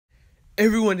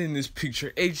Everyone in this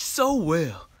picture aged so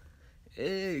well,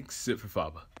 except for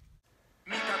Faba.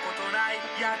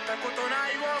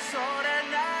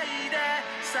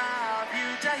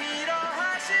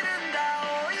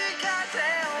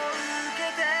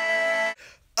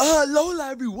 Alola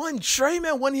everyone,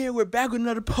 Treyman1 here. We're back with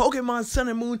another Pokemon Sun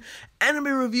and Moon anime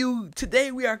review.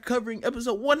 Today we are covering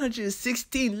episode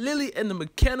 116, Lillie and the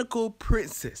Mechanical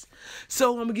Princess.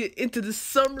 So I'm gonna get into the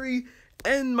summary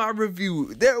and my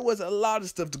review. There was a lot of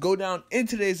stuff to go down in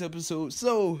today's episode,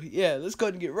 so yeah, let's go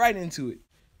ahead and get right into it.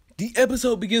 The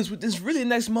episode begins with this really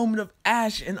nice moment of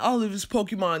Ash and all of his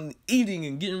Pokemon eating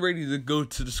and getting ready to go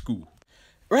to the school.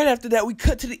 Right after that, we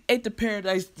cut to the 8th of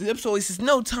Paradise. The episode wastes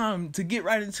no time to get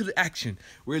right into the action,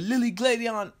 where Lillie,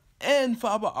 Gladion, and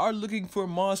Faba are looking for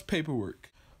Ma's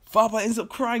paperwork. Faba ends up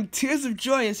crying tears of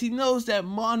joy as he knows that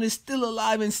Mon is still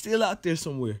alive and still out there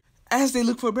somewhere. As they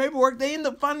look for paperwork, they end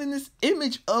up finding this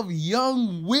image of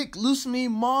young Wick,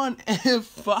 Lusamine, Mon, and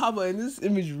Faba. And this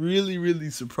image really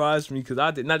surprised me because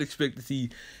I did not expect to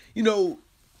see,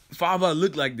 Faba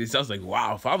look like this. I was like,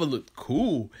 wow, Faba looked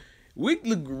cool. Wick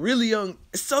looked really young.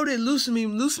 So did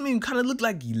Lusamine. Lusamine kind of looked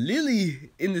like Lillie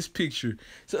in this picture.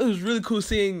 So it was really cool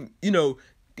seeing, the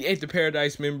 8th of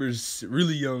Paradise members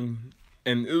really young.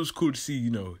 And it was cool to see,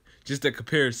 just that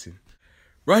comparison.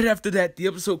 Right after that, the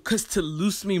episode cuts to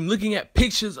Lusamine looking at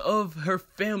pictures of her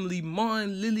family,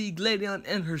 Mon, Lillie, Gladion,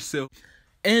 and herself.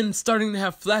 And starting to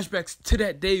have flashbacks to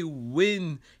that day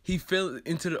when he fell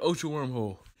into the Ultra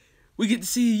Wormhole. We get to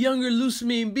see younger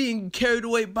Lusamine being carried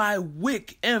away by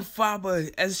Wick and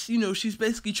Faba as, she's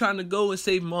basically trying to go and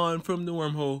save Mon from the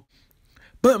wormhole.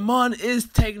 But Mon is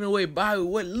taken away by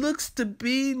what looks to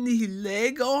be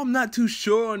Nihilego. I'm not too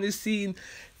sure on this scene.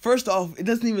 First off, it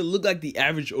doesn't even look like the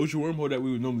average Ultra Wormhole that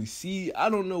we would normally see. I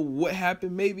don't know what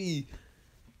happened. Maybe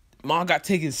Mon got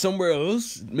taken somewhere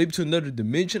else, maybe to another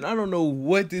dimension. I don't know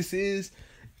what this is.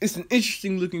 It's an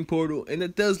interesting looking portal, and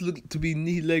it does look to be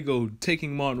Nihilego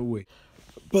taking Mon away.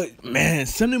 But man,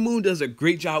 Sun and Moon does a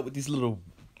great job with these little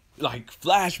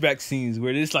flashback scenes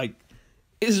where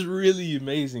it's really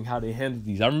amazing how they handle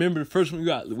these. I remember the first one we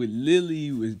got with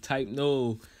Lillie, with Type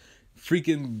No,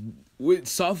 freaking with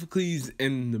Sophocles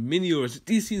and the Miniors.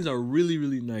 These scenes are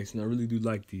really nice, and I really do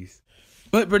like these.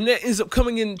 But Burnett ends up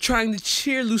coming in trying to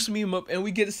cheer Lusamine up, and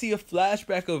we get to see a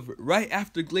flashback of right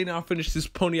after Gladion finished his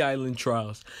Pony Island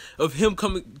trials, of him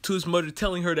coming to his mother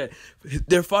telling her that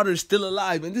their father is still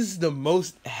alive, and this is the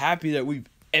most happy that we've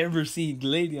ever seen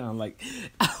Gladion.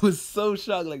 I was so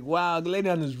shocked, wow,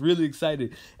 Gladion is really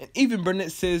excited. And even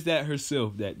Burnett says that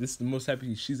herself, that this is the most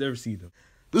happy she's ever seen him.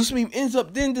 Lusamine ends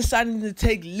up then deciding to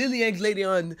take Lillie and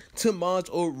Gladion to Mon's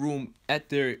old room at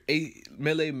their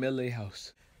Melee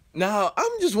house. Now,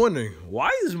 I'm just wondering,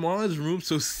 why is Mon's room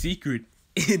so secret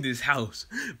in this house?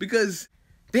 Because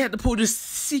they had to pull this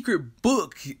secret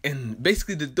book, and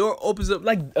basically the door opens up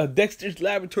like a Dexter's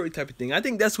Laboratory type of thing. I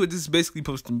think that's what this is basically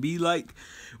supposed to be like,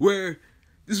 where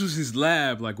this was his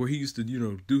lab, where he used to,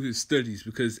 do his studies.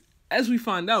 Because as we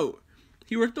find out,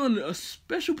 he worked on a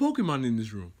special Pokemon in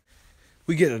this room.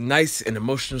 We get a nice and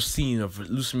emotional scene of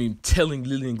Lusamine telling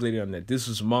Lillie and Gladion that this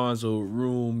was Mon's old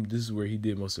room, this is where he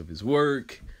did most of his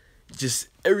work. Just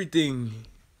everything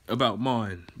about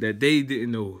Mon that they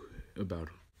didn't know about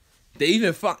him. They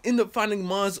even end up finding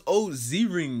Mon's old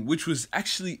Z-Ring, which was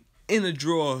actually in a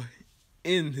drawer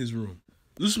in his room.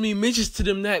 Lusamine mentions to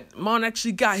them that Mon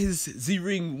actually got his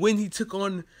Z-Ring when he took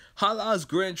on Hala's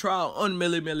grand trial on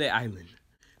Melee Island.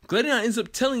 Gladion ends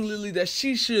up telling Lillie that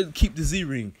she should keep the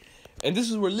Z-Ring. And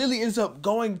this is where Lillie ends up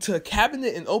going to a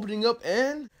cabinet and opening up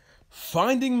and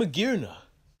finding Magearna.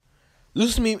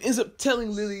 Lusamine ends up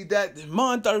telling Lillie that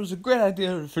Mon thought it was a great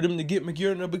idea for them to get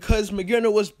Magearna because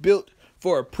Magearna was built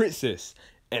for a princess.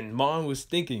 And Mon was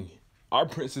thinking, our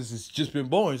princess has just been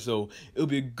born, so it would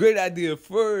be a great idea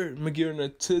for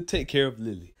Magearna to take care of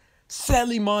Lillie.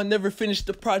 Sadly, Mon never finished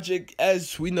the project.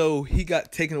 As we know, he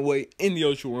got taken away in the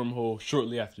Ultra Wormhole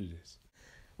shortly after this.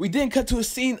 We then cut to a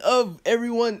scene of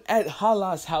everyone at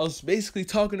Hala's house basically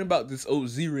talking about this old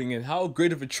Z-Ring and how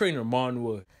great of a trainer Mon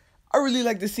was. I really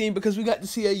like this scene because we got to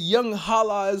see a young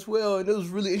Hala as well, and it was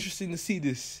really interesting to see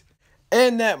this.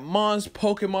 And that Mon's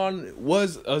Pokemon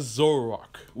was a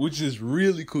Zoroark, which is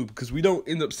really cool because we don't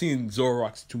end up seeing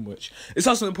Zoroarks too much. It's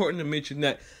also important to mention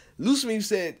that Lusamine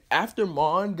said after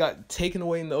Mon got taken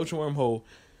away in the Ultra Wormhole,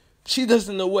 she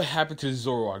doesn't know what happened to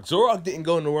Zoroark. Zoroark didn't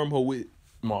go in the wormhole with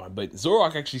Mon, but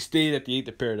Zoroark actually stayed at the 8th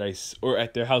of Paradise or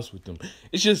at their house with them.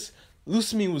 It's just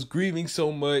Lusamine was grieving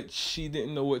so much, she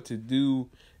didn't know what to do.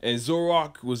 And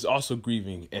Zoroark was also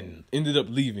grieving and ended up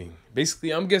leaving.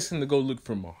 Basically, I'm guessing to go look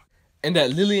for Mon. And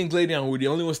that Lillie and Gladion were the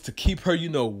only ones to keep her,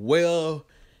 well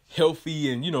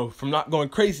healthy and, from not going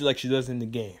crazy like she does in the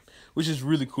game. Which is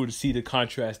really cool to see the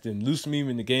contrast in Loose Meme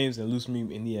in the games and Loose Meme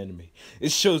in the anime.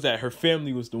 It shows that her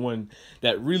family was the one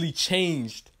that really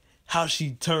changed how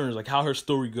she turns, like how her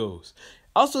story goes.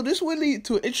 Also, this would lead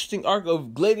to an interesting arc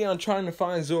of Gladion trying to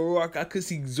find Zoroark. I could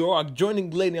see Zoroark joining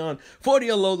Gladion for the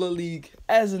Alola League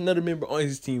as another member on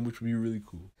his team, which would be really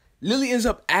cool. Lillie ends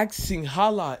up asking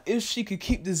Hala if she could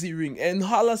keep the Z-Ring, and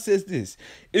Hala says this: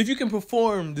 if you can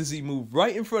perform the Z move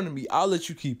right in front of me, I'll let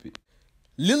you keep it.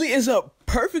 Lillie ends up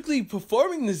perfectly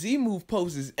performing the Z move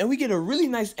poses, and we get a really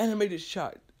nice animated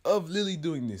shot of Lillie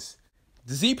doing this.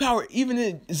 The Z power even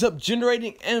is up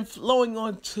generating and flowing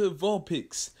onto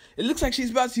Vulpix. It looks like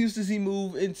she's about to use the Z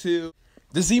move until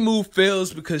the Z move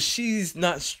fails because she's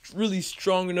not really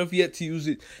strong enough yet to use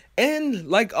it. And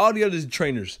like all the other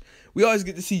trainers, we always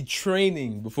get to see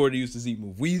training before they use the Z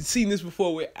move. We've seen this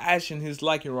before with Ash and his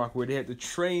Lycanroc, where they had to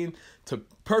train to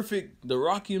perfect the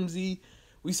Rockium Z.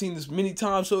 We've seen this many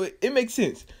times, so it makes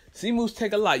sense. Z moves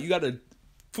take a lot. You got to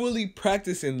fully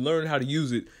practice and learn how to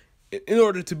use it in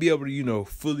order to be able to,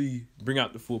 fully bring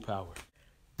out the full power.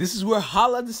 This is where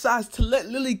Hala decides to let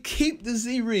Lillie keep the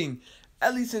Z-Ring,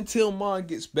 at least until Mon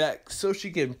gets back, so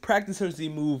she can practice her Z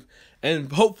move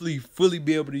and hopefully fully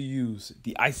be able to use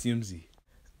the Icium Z.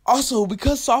 Also,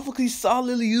 because Sophocles saw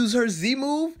Lillie use her Z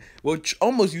move,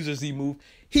 almost use her Z move,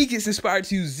 he gets inspired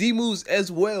to use Z moves as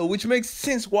well, which makes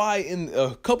sense why in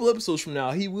a couple episodes from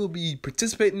now, he will be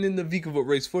participating in the Vikavolt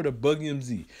race for the Bugium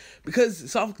Z.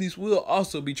 Because Sophocles will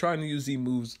also be trying to use Z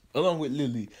moves along with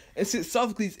Lillie. And since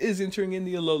Sophocles is entering in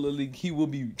the Alola League, he will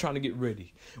be trying to get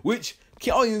ready. Which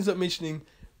Kiali ends up mentioning,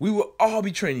 we will all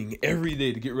be training every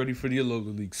day to get ready for the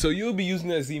Alola League. So you'll be using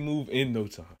that Z move in no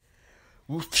time.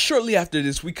 Shortly after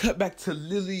this, we cut back to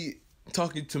Lillie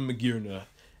talking to Magearna.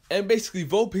 And basically,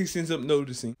 Vulpix ends up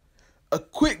noticing a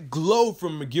quick glow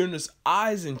from Magearna's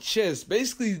eyes and chest.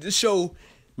 Basically, to show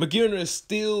Magearna is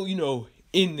still,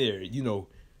 in there.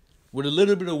 With a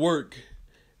little bit of work,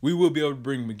 we will be able to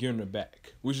bring Magearna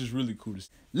back, which is really cool to see.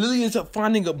 Lillie ends up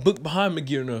finding a book behind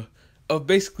Magearna of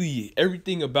basically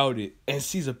everything about it and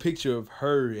sees a picture of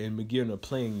her and Magearna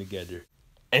playing together.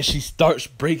 And she starts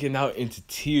breaking out into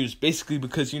tears, basically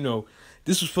because,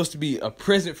 this was supposed to be a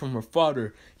present from her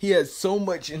father. He had so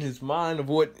much in his mind of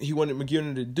what he wanted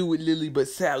Magearna to do with Lillie, but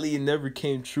sadly it never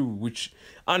came true, which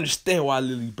I understand why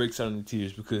Lillie breaks out into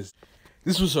tears, because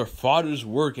this was her father's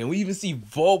work, and we even see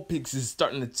Vulpix is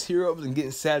starting to tear up and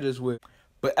getting sad as well.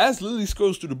 But as Lillie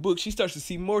scrolls through the book, she starts to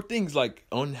see more things like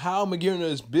on how Magearna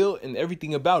is built and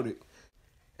everything about it.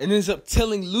 And ends up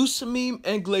telling Lucameme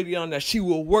and Gladion that she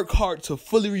will work hard to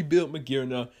fully rebuild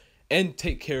Magearna and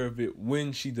take care of it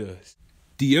when she does.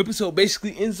 The episode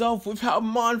basically ends off with how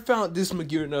Mon found this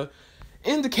Magearna,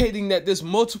 indicating that there's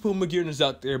multiple Magearnas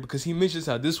out there because he mentions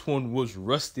how this one was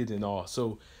rusted and all.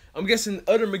 So I'm guessing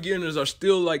other Magearnas are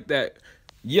still like that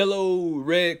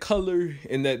yellow-red color,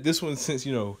 and that this one, since,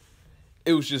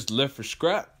 it was just left for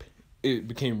scrap, it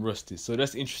became rusted. So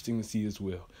that's interesting to see as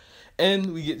well.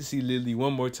 And we get to see Lillie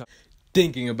one more time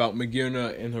thinking about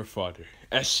Magearna and her father,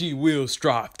 as she will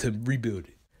strive to rebuild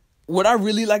it. What I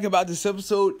really like about this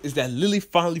episode is that Lillie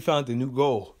finally found a new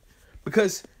goal.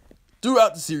 Because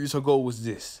throughout the series, her goal was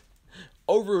this: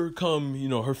 overcome,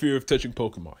 her fear of touching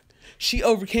Pokemon. She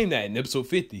overcame that in episode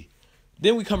 50.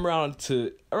 Then we come around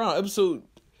to episode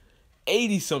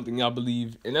 80-something, I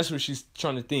believe. And that's where she's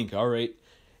trying to think, all right,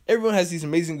 everyone has these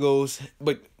amazing goals,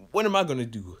 but what am I going to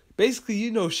do?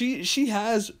 Basically, she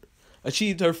has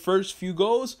achieved her first few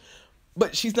goals,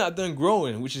 but she's not done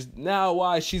growing, which is now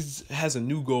why she has a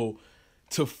new goal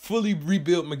to fully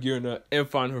rebuild Magearna and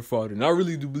find her father. And I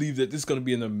really do believe that this is going to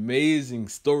be an amazing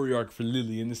story arc for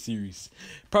Lillie in the series.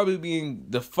 Probably being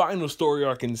the final story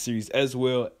arc in the series as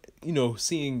well,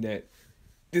 seeing that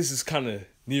this is kind of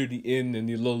near the end and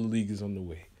the Alola League is on the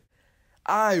way.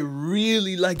 I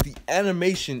really like the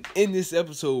animation in this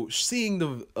episode, seeing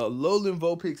the Alolan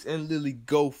Vulpix and Lillie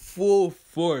go full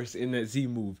force in that Z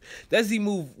move. That Z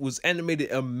move was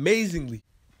animated amazingly.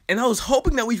 And I was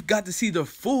hoping that we've got to see the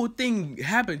full thing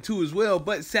happen too as well,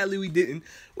 but sadly we didn't,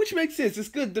 which makes sense. It's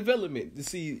good development to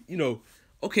see,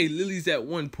 okay, Lillie's at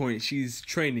one point, she's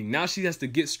training. Now she has to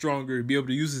get stronger, be able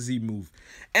to use the Z move.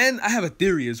 And I have a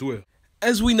theory as well.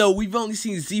 As we know, we've only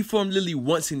seen Z-form Lillie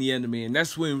once in the anime, and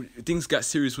that's when things got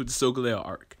serious with the Solgaleo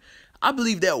arc. I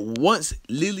believe that once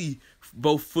Lillie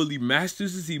both fully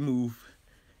masters the Z move,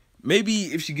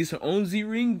 maybe if she gets her own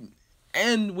Z-ring,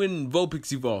 and when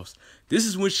Vulpix evolves, this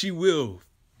is when she will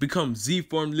become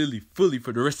Z-form Lillie fully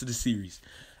for the rest of the series.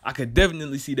 I could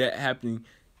definitely see that happening.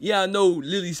 Yeah, I know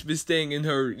Lillie's been staying in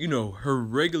her, her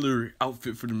regular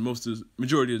outfit for the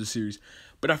majority of the series.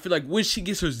 But I feel like when she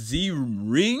gets her Z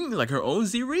ring, like her own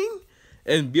Z ring,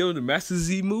 and be able to master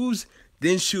Z moves,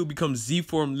 then she'll become Z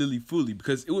form Lillie fully,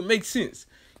 because it would make sense.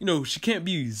 You know, she can't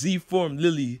be Z form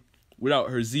Lillie without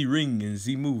her Z ring and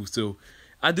Z moves. So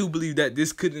I do believe that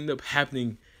this could end up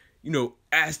happening, you know,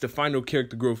 as the final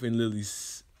character growth in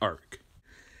Lillie's arc.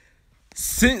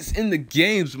 Since in the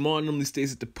games, Mon normally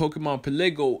stays at the Pokemon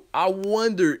Palego, I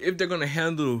wonder if they're going to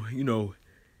handle, you know,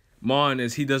 Mon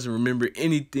as he doesn't remember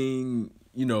anything,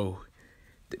 you know.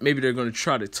 Maybe they're going to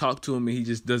try to talk to him and he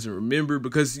just doesn't remember,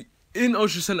 because in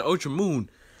Ultra Sun and Ultra Moon,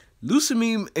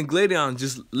 Lusamine and Gladion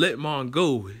just let Mon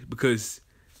go because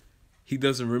he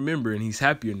doesn't remember and he's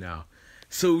happier now.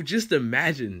 So just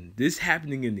imagine this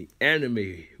happening in the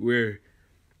anime where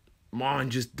Mon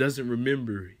just doesn't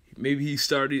remember. Maybe he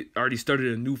already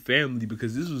started a new family,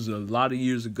 because this was a lot of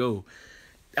years ago.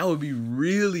 That would be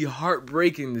really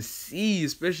heartbreaking to see,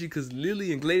 especially because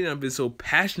Lillie and Gladion have been so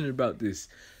passionate about this.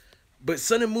 But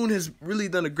Sun and Moon has really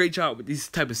done a great job with these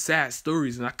type of sad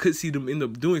stories, and I could see them end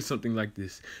up doing something like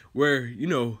this, where, you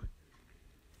know,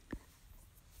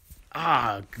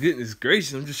 goodness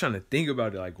gracious, I'm just trying to think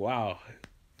about it, like, wow,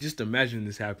 just imagine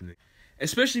this happening.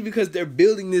 Especially because they're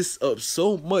building this up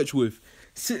so much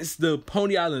since the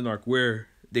Pony Island arc, where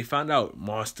they found out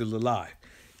Mon's still alive.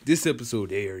 This episode,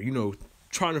 they are, you know,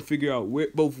 trying to figure out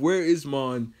where is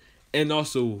Mon, and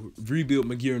also rebuild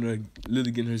Magear and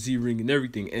Lillie getting her Z ring and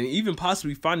everything. And even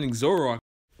possibly finding Zoroark.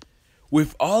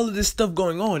 With all of this stuff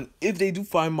going on, if they do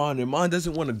find Mon and Mon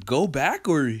doesn't want to go back,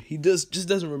 or he just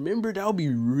doesn't remember, that would be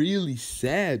really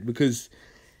sad, because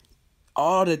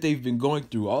all that they've been going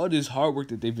through, all this hard work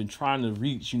that they've been trying to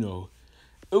reach, you know,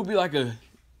 it would be like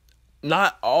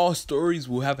not all stories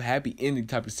will have a happy ending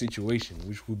type of situation,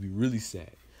 which would be really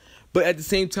sad. But at the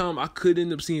same time, I could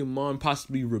end up seeing Mon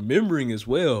possibly remembering as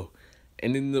well,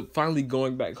 and end up finally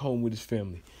going back home with his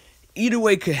family. Either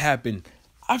way could happen.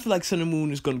 I feel like Sun and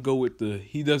Moon is going to go with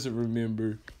he doesn't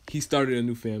remember, he started a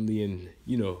new family, and,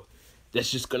 you know, that's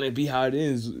just going to be how it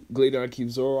ends. Gladion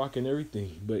keeps Zoroark and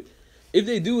everything. But if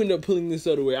they do end up pulling this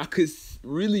other way, I would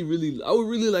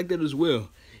really like that as well.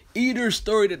 Either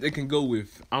story that they can go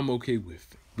with, I'm okay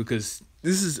with, because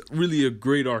this is really a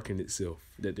great arc in itself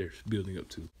that they're building up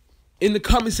to. In the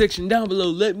comment section down below,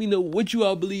 let me know what you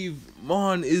all believe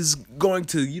Mon is going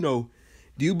to, you know,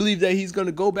 do you believe that he's going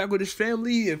to go back with his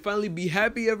family and finally be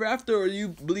happy ever after? Or do you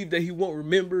believe that he won't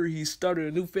remember, he started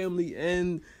a new family,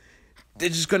 and they're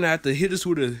just going to have to hit us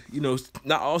with a, you know,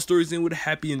 not all stories end with a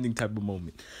happy ending type of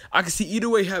moment. I can see either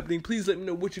way happening. Please let me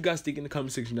know what you guys think in the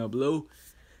comment section down below.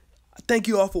 Thank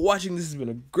you all for watching. This has been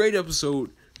a great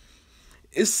episode.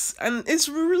 It's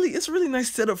really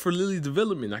nice setup for Lillie's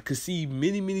development. I could see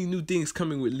many new things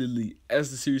coming with Lillie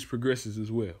as the series progresses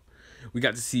as well. We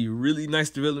got to see really nice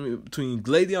development between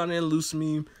Gladion and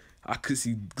Lusamine. I could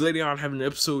see Gladion having an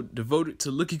episode devoted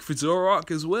to looking for Zoroark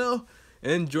as well,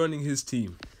 and joining his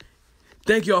team.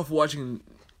 Thank you all for watching.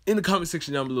 In the comment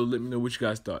section down below, let me know what you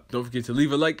guys thought. Don't forget to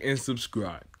leave a like and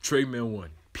subscribe. TreyMan1.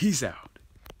 Peace out.